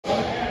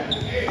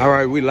All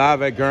right, we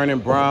live at Gurney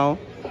Brown.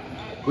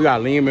 We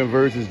got Leeman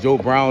versus Joe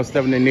Brown,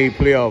 7-8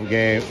 playoff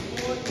game.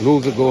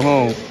 Loser go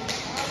home.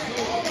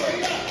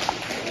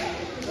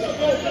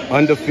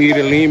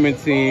 Undefeated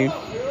Leeman team.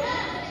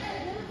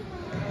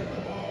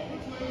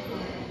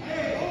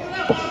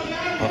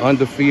 An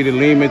undefeated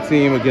Leeman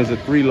team against a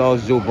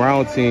 3-loss Joe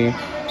Brown team.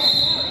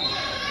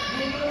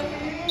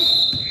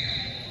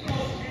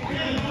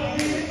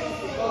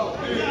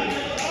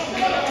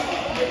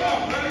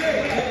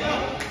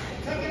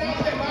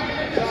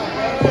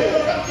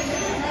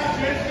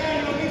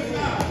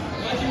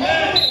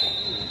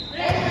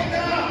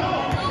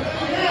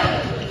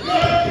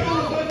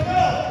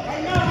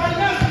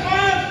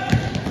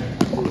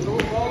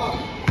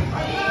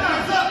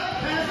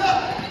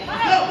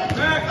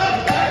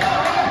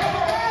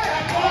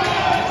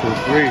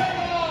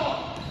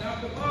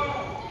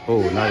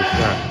 Oh, nice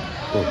shot.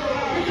 Oh,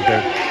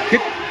 okay.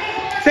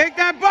 Take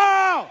that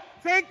ball!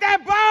 Take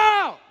that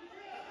ball!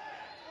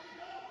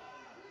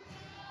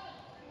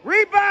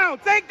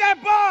 Rebound! Take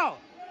that ball!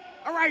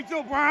 All right,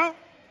 Joe Brown.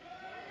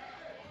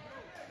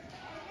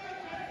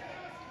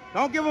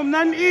 Don't give him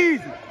nothing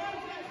easy.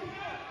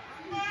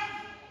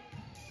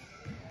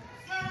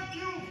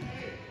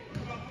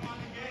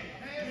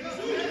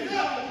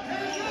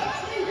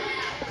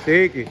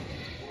 Take it.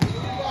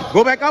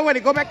 Go back out with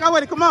it. Go back out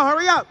with it. Come on,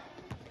 hurry up.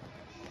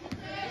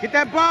 Get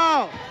that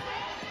ball.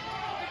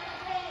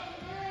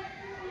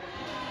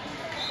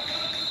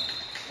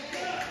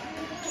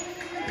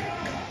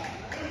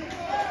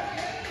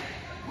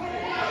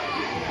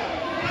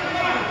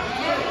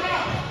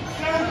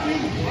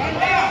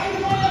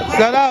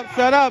 Set up,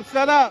 set up,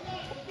 set up.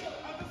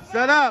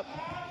 Set up.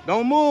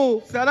 Don't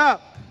move. Set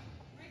up.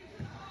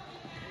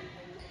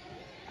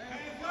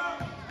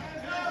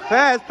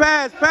 Pass,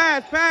 pass,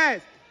 pass,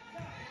 pass.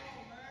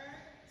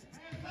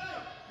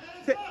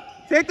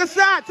 Take a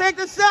shot, take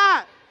a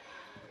shot.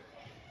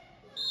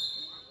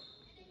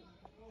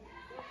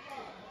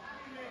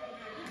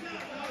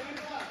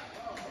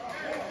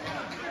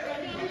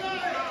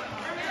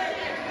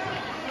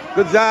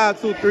 Good job,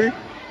 2-3.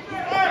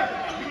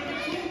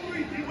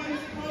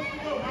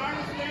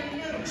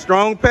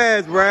 Strong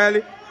pass,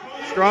 Bradley.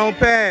 Strong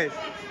pass.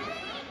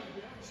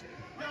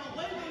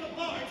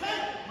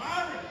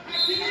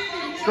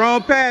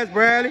 Strong pass,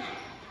 Bradley.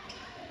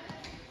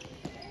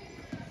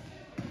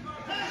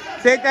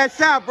 Take that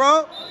shot,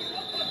 bro.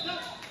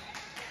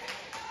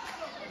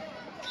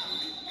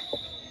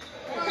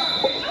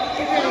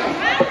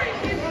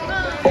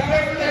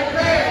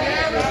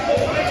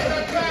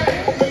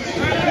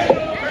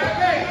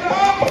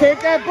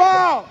 Take that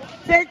ball.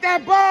 Take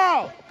that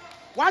ball.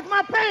 Watch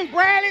my paint,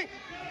 Bradley.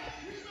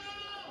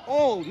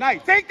 Oh,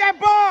 nice. Take that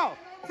ball.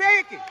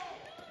 Take it.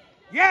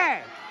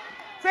 Yeah.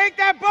 Take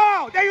that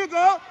ball. There you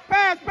go.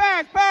 Pass,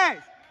 pass, pass.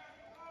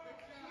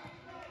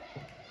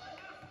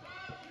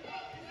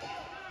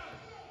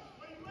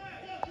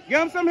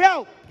 Give him some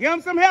help. Give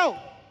him some help.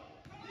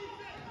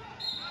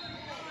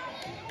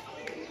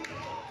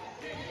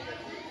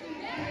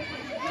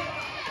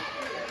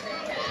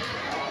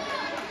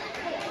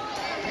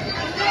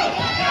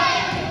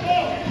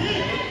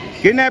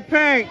 Get in that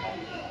paint.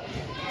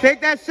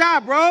 Take that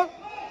shot, bro.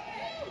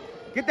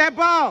 Get that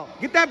ball.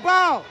 Get that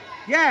ball.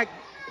 Yeah.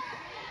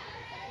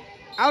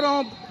 Out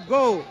on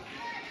goal.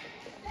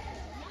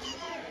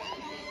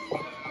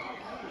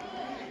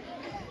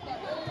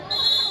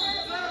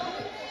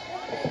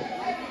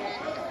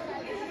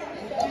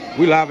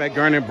 We live at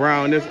Gurney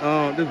Brown. This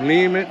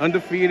Leeman,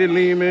 undefeated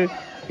Leeman,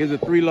 is a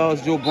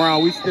 3-loss Joe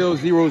Brown. We still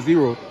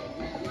 0-0.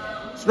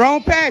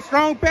 Strong pass,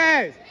 strong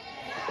pass.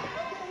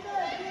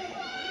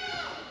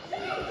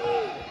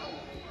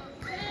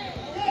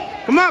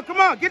 Come on, come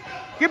on. Get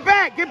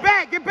back, get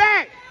back, get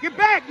back, get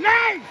back.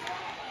 Nice.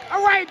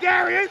 All right,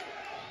 Darius.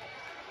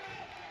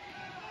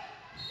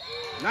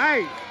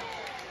 Nice.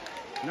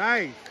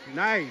 Nice,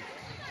 nice.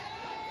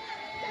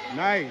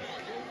 Nice.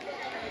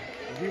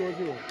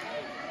 0-0.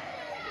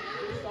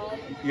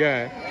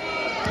 Yeah.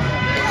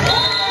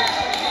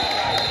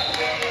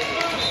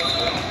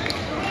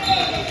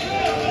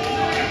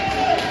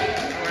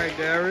 All right,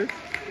 Darius.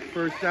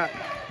 First shot.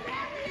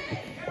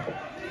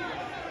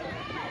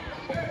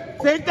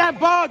 Take that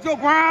ball, Joe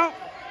Brown.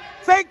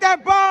 Take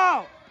that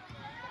ball.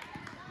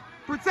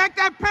 Protect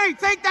that paint.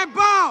 Take that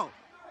ball.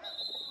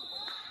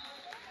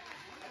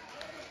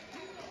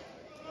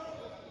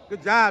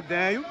 Good job,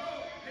 Daniel.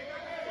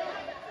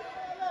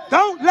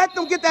 Don't let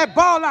them get that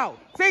ball out.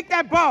 Take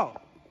that ball.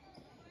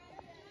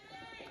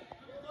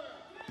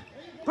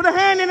 Put a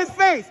hand in his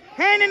face.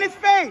 Hand in his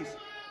face.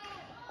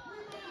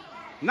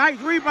 Nice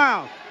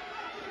rebound.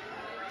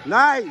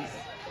 Nice.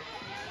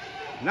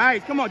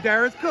 Nice. Come on,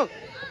 Darius. Cook.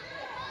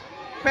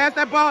 Pass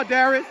that ball,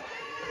 Darius.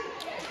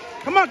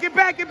 Come on, get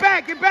back, get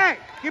back, get back,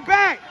 get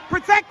back.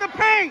 Protect the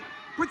paint.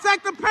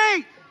 Protect the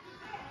paint.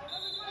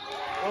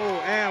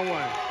 Oh, and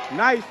one.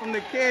 Nice from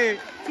the kid.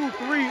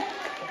 2-3.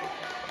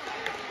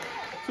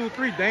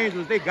 2-3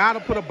 dangerous. They got to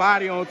put a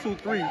body on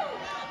 2-3.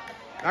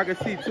 I can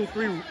see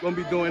 2-3 going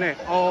to be doing that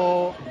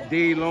all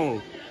day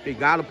long. They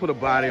got to put a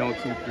body on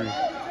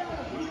 2-3.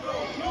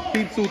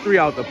 Keep 2-3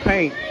 out the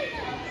paint.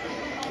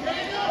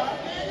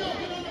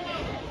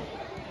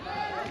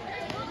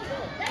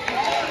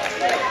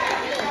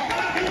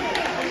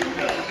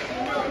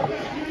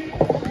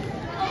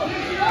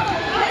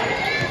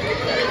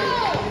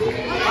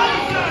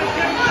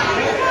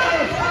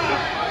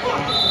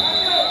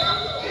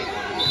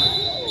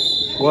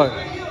 What?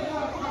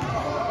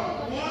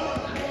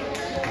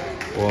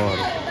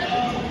 Water.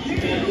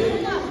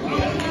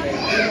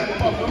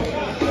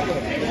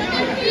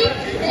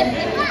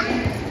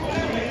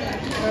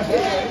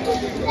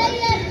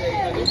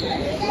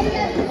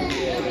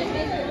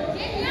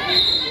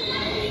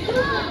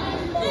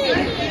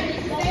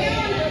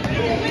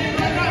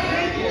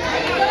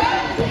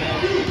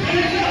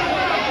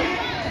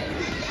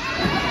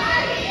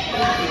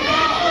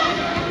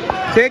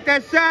 Take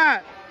that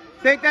shot.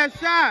 Take that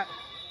shot.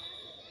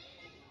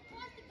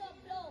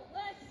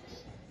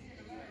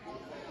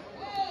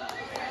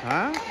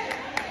 Huh?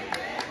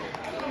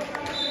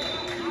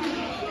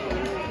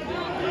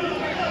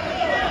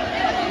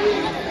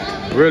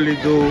 Really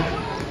do.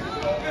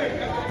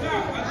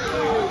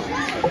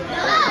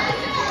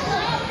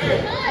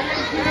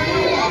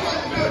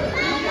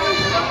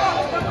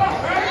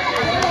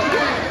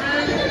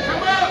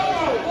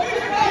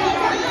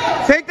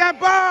 Take that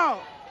ball.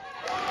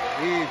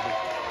 Easy.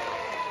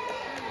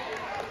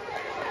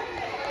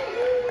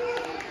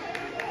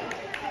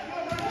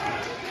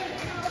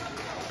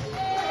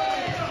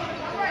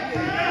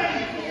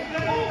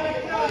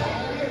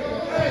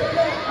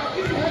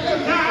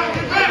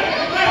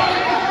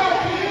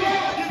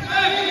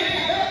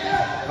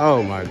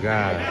 Oh my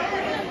God.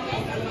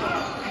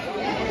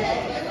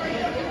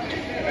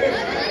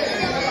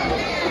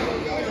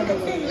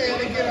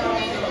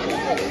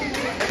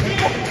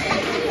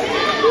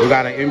 We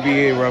got an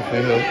NBA rough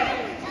in here.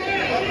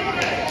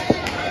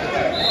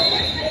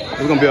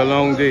 It's gonna be a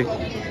long day.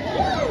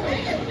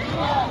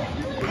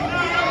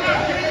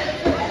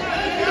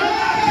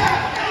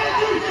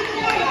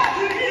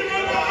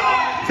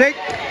 Take.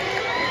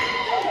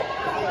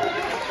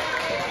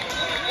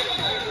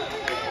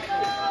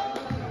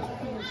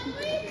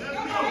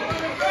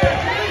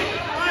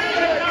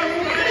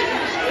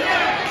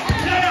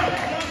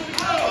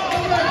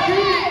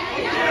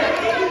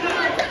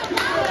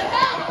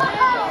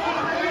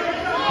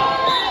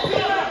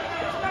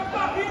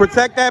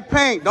 Protect that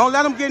paint. Don't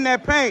let them get in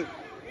that paint.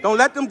 Don't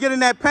let them get in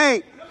that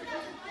paint.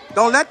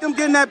 Don't let them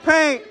get in that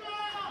paint.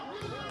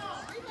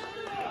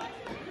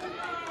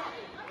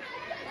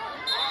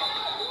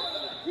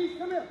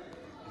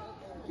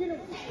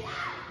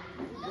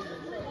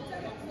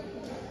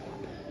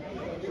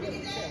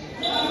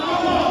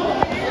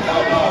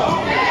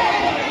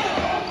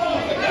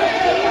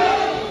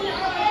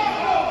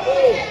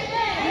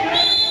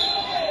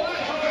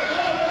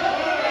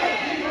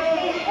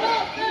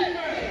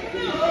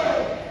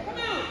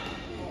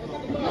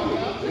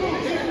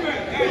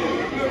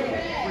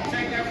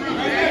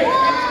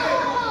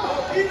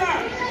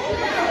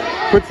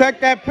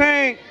 Protect that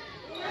paint.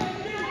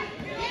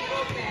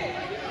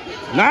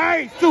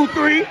 Nice,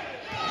 2-3.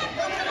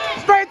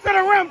 Straight to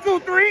the rim,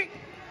 2-3.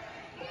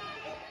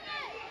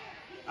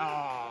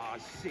 Oh,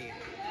 shit.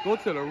 Go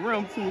to the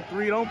rim,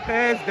 2-3. Don't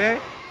pass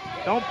that.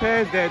 Don't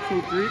pass that,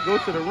 2-3. Go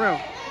to the rim.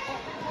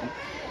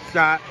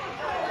 Shot.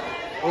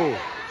 Oh,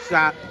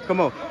 shot.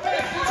 Come on. To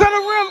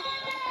the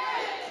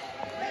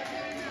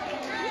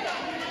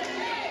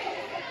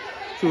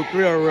rim.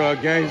 2-3 are real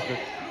gangster.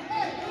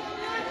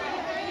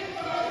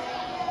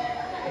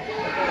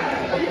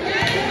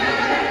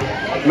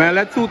 Man,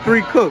 let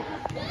 2-3 cook.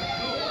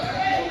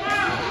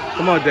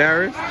 Come on,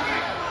 Darius.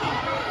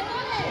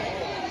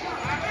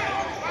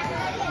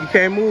 You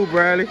can't move,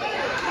 Bradley.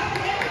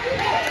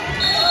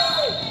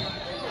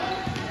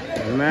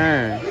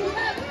 Man.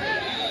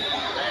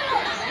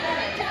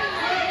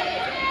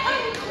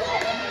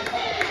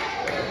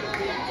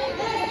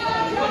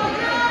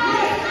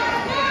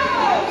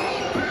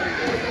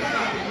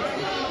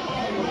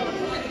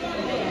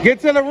 Get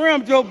to the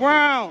rim, Joe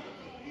Brown.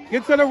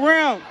 Get to the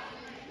rim.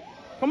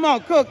 Come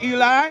on, cook,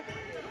 Eli.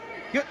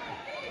 Get.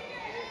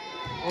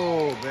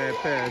 Oh, bad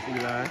pass,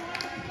 Eli.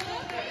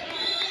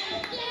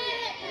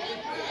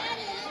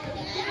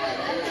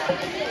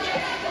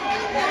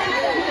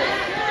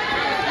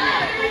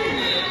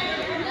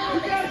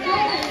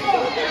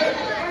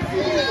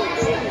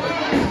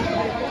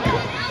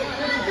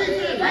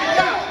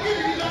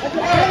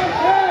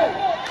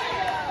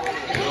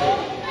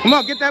 Come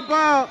on, get that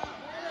ball.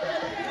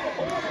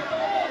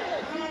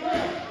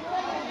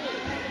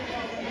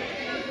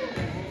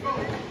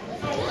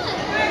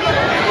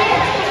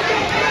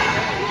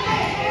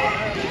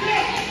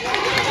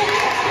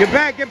 Get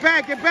back, get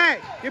back, get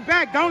back, get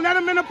back. Don't let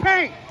him in the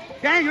paint.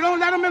 Daniel, don't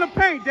let him in the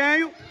paint,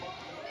 Daniel.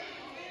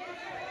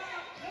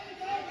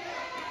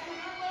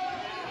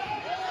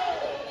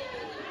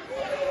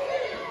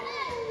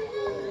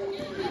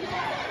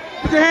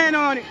 Put your hand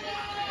on it.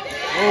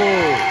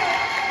 Oh.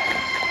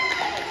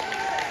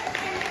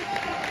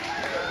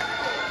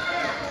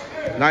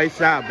 Nice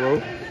shot,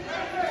 bro.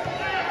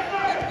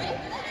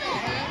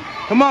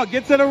 Come on,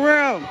 get to the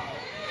rim.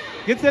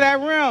 Get to that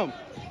rim.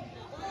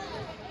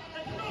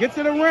 Get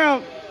to the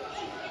rim.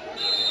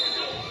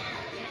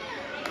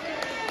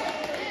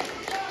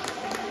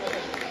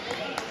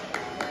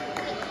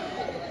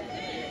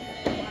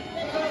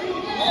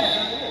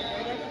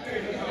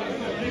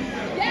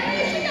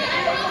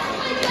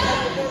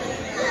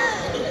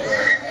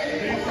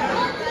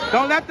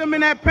 Don't let them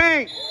in that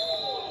paint.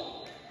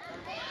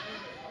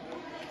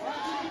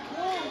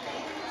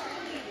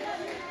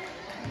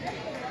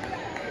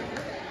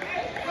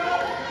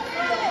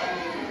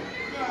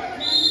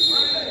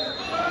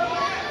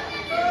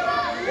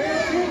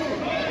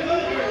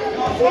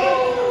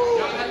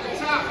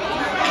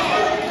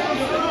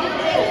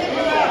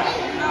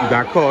 You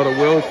got Carter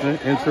Wilson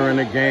entering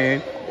the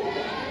game.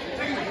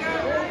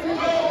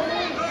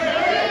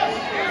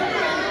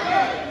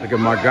 Look at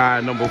my guy,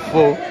 number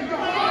 4.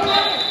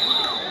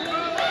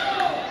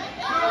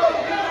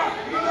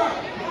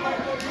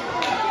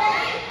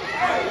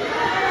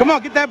 Come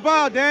on, get that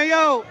ball,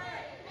 Daniel.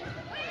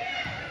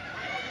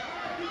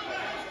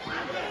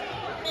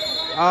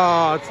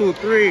 Oh,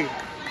 2-3.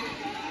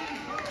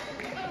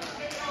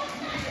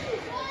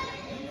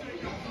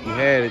 He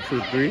had it,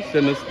 2-3.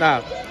 Shouldn't have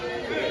stopped.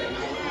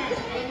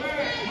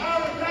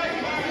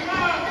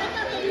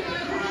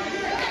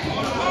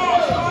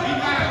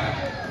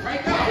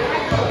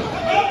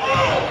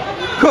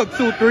 Cook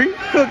 2-3.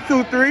 Cook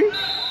 2-3.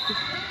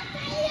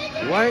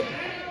 What?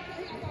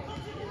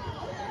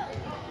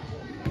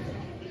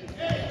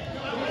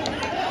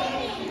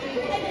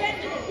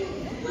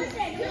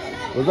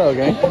 What's up,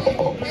 gang?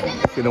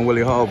 See them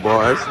Willie Hall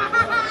boys.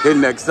 They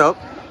next up.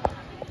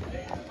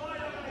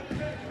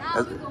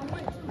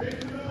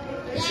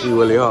 See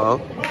Willie Hall.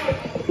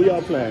 Who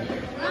y'all playing?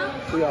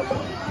 Who y'all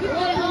playing?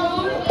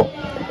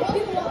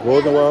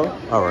 Rosenwald?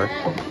 All right.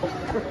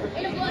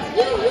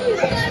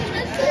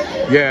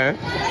 Yeah.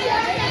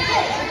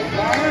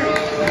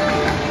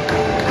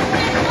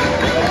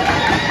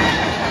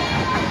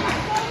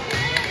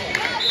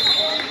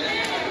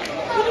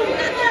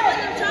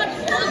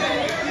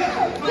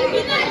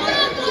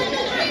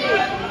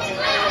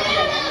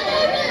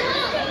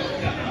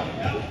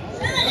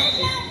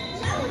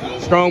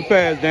 Strong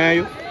pass,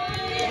 Daniel.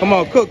 Come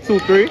on, Cook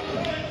 2-3.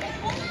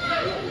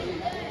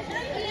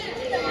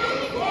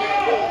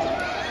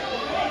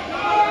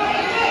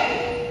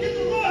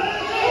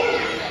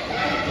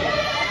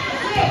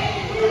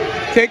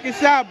 Take your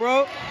shot,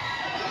 bro.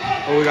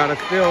 Oh, we got a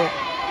steal.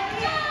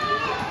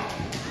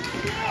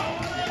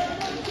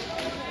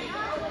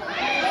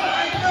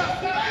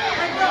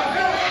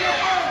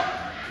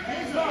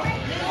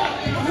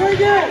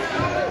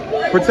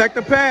 Protect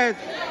the pass.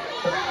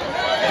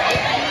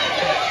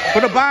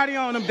 Put a body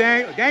on him,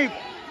 Daniel.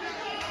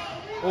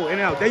 Oh, in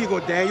and out. There you go,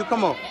 Daniel.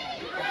 Come on.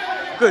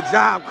 Good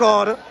job,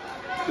 Carter.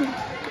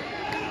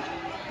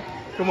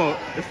 Come on.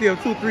 Let's see if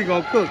 2-3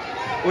 gonna cook.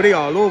 Oh, they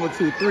all over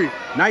 2-3.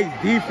 Nice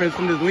defense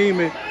from this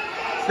Leeman.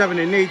 7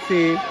 and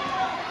 18.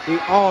 They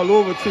all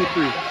over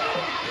 2-3.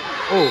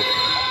 Oh.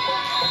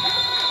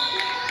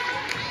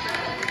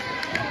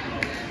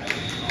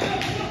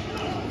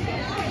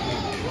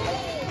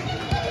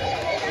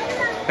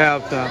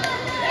 Halftime.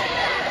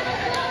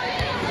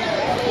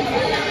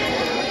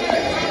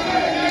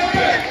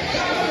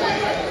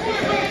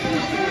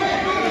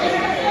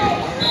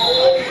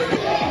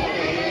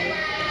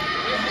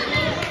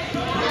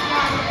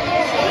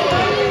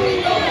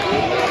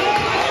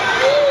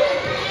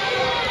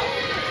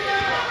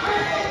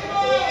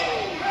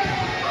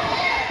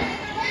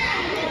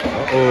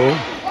 Uh-oh.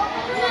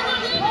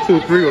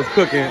 2-3 was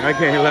cooking, I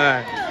can't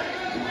lie.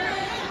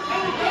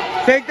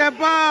 Take that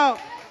ball.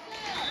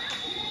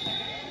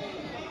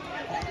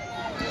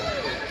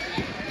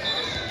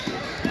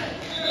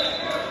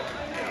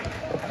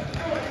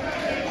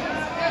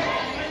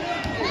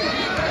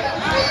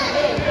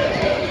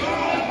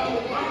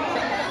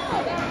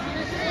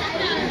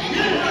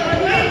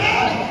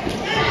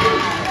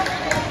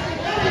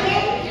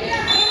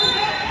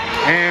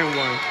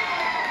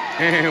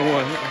 And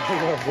one.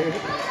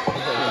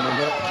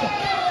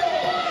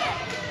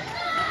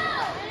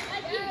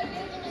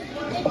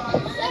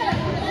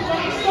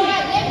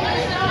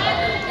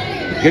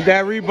 Get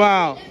that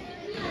rebound.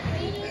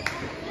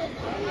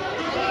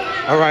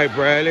 All right,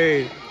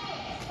 Bradley.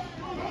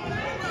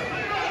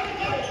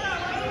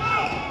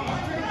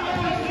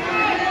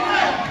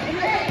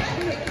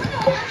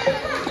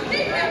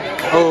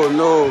 Oh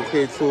no,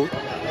 K2.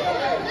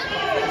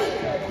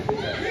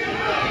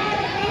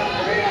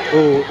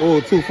 Oh,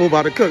 2-4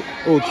 by the cook.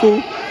 Oh,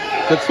 2.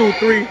 The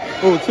 2-3.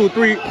 Oh,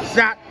 2-3.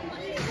 Shot.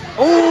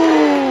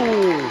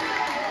 Oh,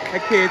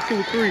 that kid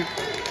 2-3.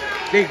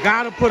 They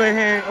gotta put a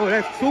hand. Oh,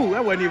 that's 2.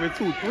 That wasn't even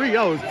 2-3.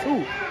 That was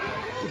 2.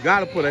 You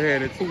gotta put a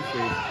hand in 2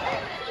 face.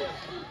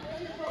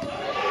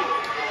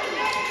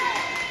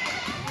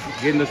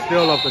 Getting the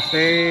steal off the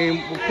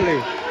same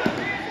play.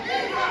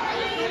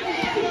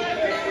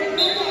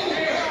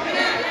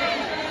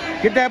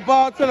 Get that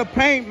ball to the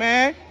paint,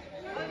 man.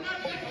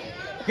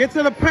 Get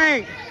to the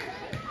paint.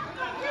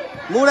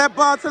 Move that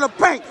ball to the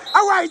paint.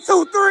 All right,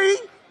 2-3.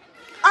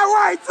 All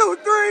right,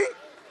 2-3.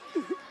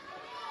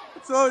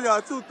 told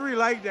y'all 2-3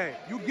 like that.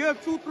 You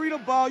give 2-3 the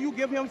ball, you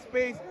give him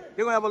space,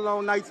 they're gonna have a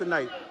long night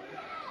tonight.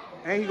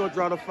 And he gonna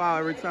draw the foul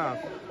every time.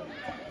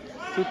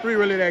 2-3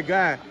 really that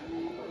guy.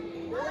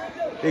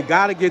 They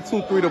gotta get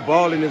 2-3 the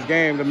ball in this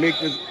game to make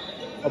this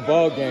a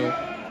ball game.